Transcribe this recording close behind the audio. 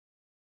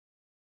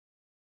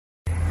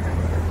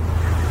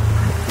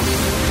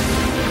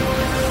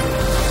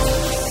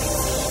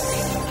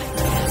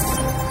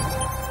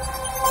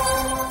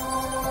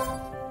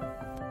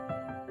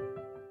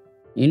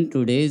In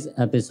today's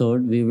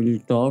episode, we will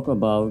talk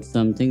about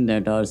something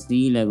that our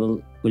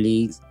C-level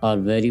colleagues are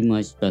very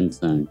much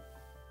concerned.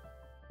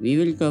 We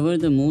will cover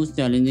the most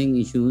challenging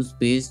issues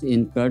faced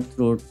in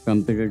cutthroat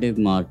competitive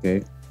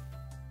market,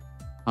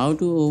 how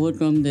to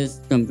overcome this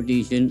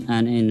competition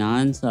and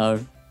enhance our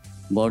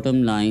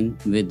bottom line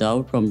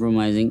without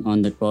compromising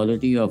on the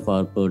quality of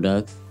our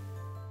products,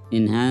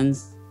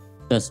 enhance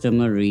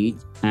customer reach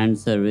and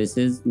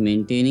services,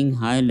 maintaining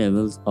high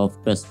levels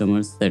of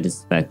customer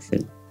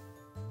satisfaction.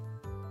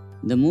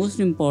 The most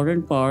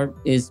important part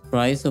is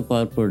price of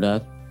our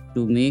product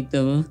to make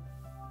the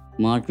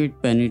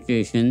market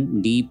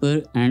penetration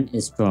deeper and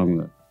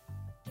stronger.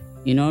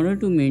 In order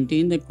to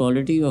maintain the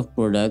quality of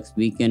products,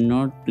 we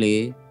cannot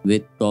play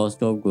with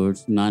cost of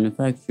goods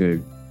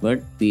manufactured,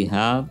 but we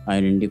have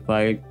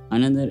identified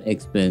another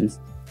expense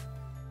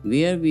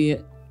where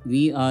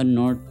we are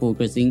not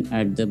focusing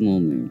at the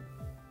moment.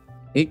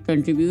 It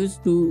contributes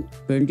to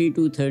 20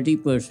 to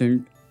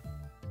 30%.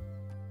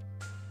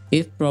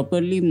 If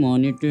properly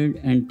monitored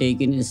and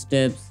taken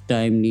steps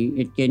timely,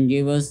 it can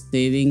give us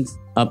savings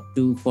up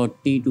to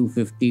 40 to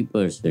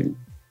 50%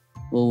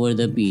 over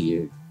the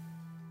period.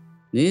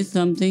 This is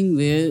something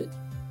where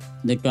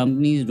the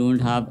companies don't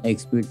have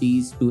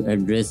expertise to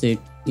address it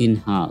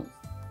in-house.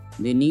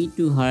 They need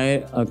to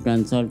hire a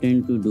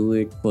consultant to do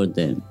it for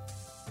them.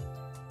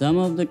 Some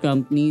of the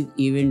companies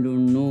even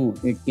don't know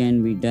it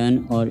can be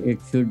done or it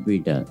should be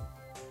done.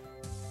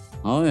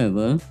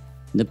 However,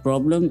 the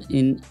problem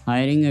in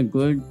hiring a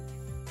good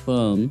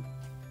firm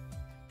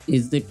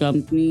is the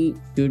company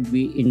should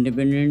be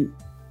independent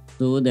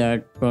so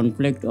that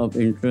conflict of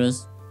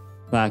interest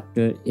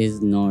factor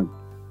is not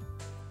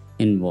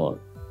involved.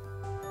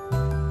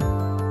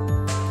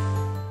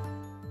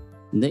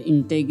 The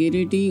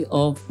integrity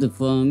of the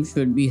firm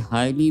should be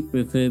highly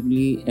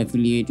preferably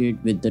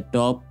affiliated with the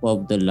top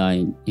of the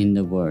line in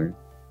the world.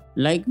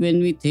 Like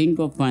when we think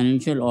of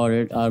financial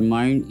audit, our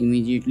mind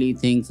immediately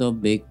thinks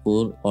of Big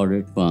Four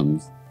audit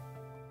firms,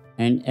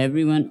 and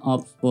everyone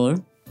opts for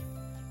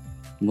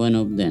one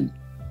of them.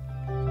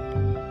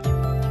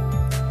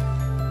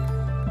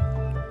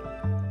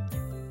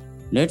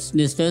 Let's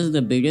discuss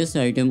the biggest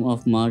item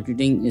of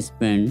marketing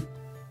spend,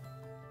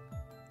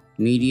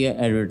 media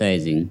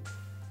advertising,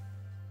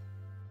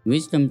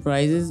 which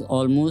comprises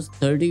almost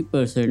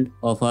 30%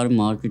 of our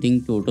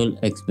marketing total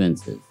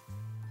expenses.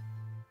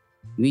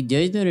 We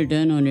judge the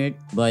return on it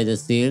by the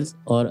sales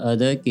or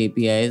other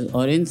KPIs,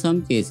 or in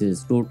some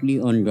cases totally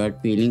on gut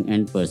feeling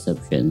and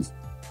perceptions.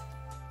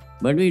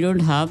 But we don't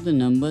have the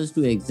numbers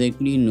to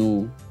exactly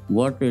know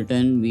what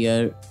return we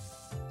are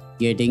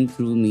getting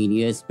through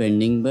media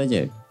spending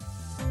budget.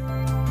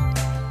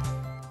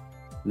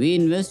 We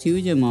invest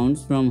huge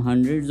amounts from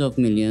hundreds of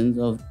millions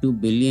to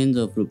billions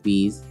of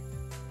rupees.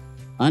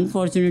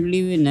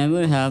 Unfortunately, we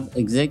never have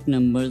exact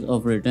numbers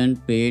of return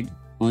paid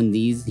on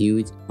these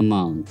huge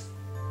amounts.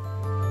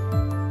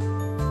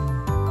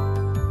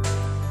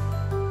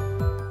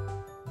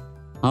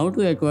 How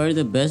to acquire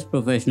the best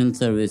professional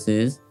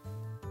services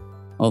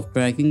of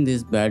tracking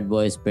this bad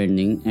boy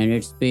spending and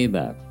its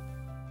payback?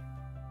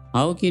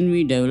 How can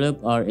we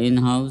develop our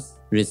in-house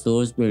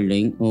resource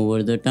building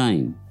over the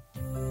time?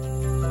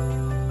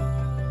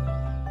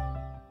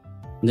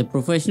 The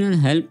professional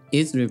help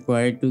is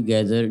required to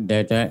gather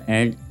data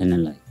and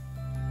analyze.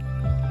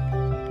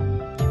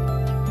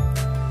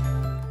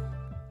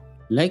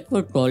 Like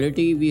for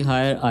quality, we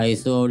hire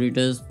ISO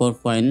auditors. For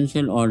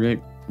financial audit,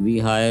 we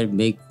hire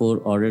Big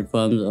Four audit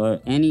firms or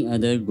any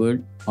other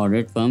good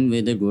audit firm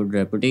with a good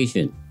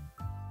reputation.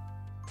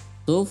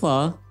 So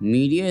far,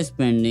 media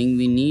spending,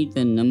 we need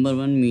the number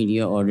one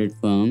media audit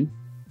firm,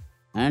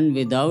 and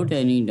without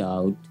any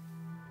doubt,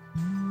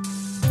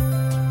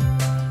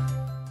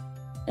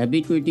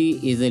 Ubiquity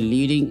is a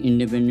leading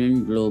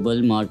independent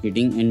global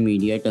marketing and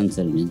media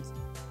consultant.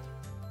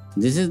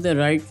 This is the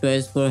right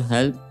choice for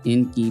help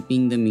in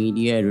keeping the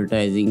media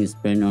advertising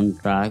spend on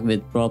track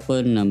with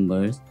proper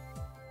numbers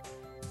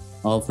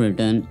of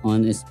return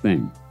on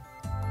spend.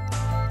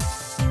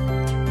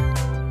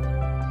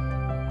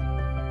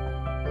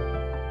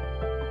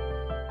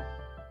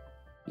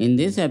 In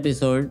this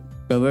episode,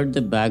 covered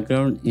the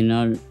background. In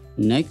our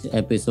next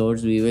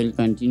episodes, we will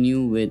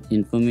continue with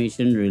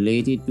information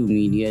related to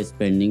media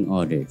spending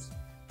audits.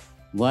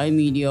 Why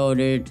media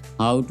audit,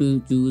 how to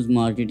choose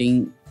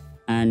marketing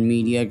and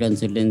media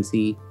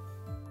consultancy,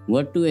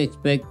 what to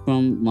expect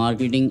from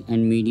marketing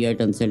and media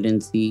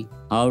consultancy,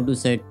 how to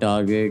set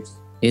targets,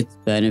 its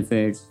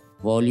benefits,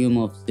 volume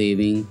of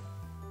saving,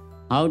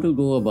 how to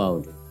go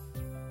about it.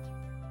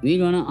 We're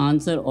gonna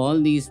answer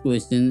all these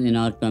questions in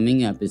our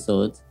coming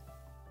episodes.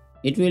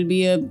 It will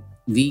be a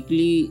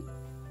weekly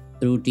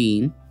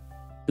routine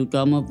to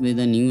come up with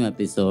a new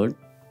episode.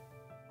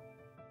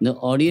 The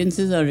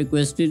audiences are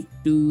requested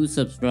to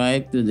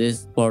subscribe to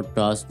this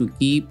podcast to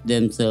keep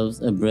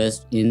themselves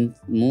abreast in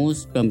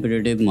most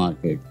competitive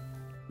market.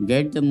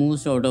 Get the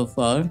most out of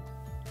our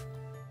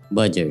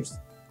budgets.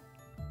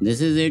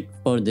 This is it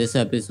for this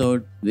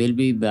episode. We'll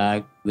be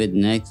back with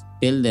next.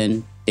 Till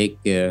then,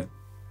 take care.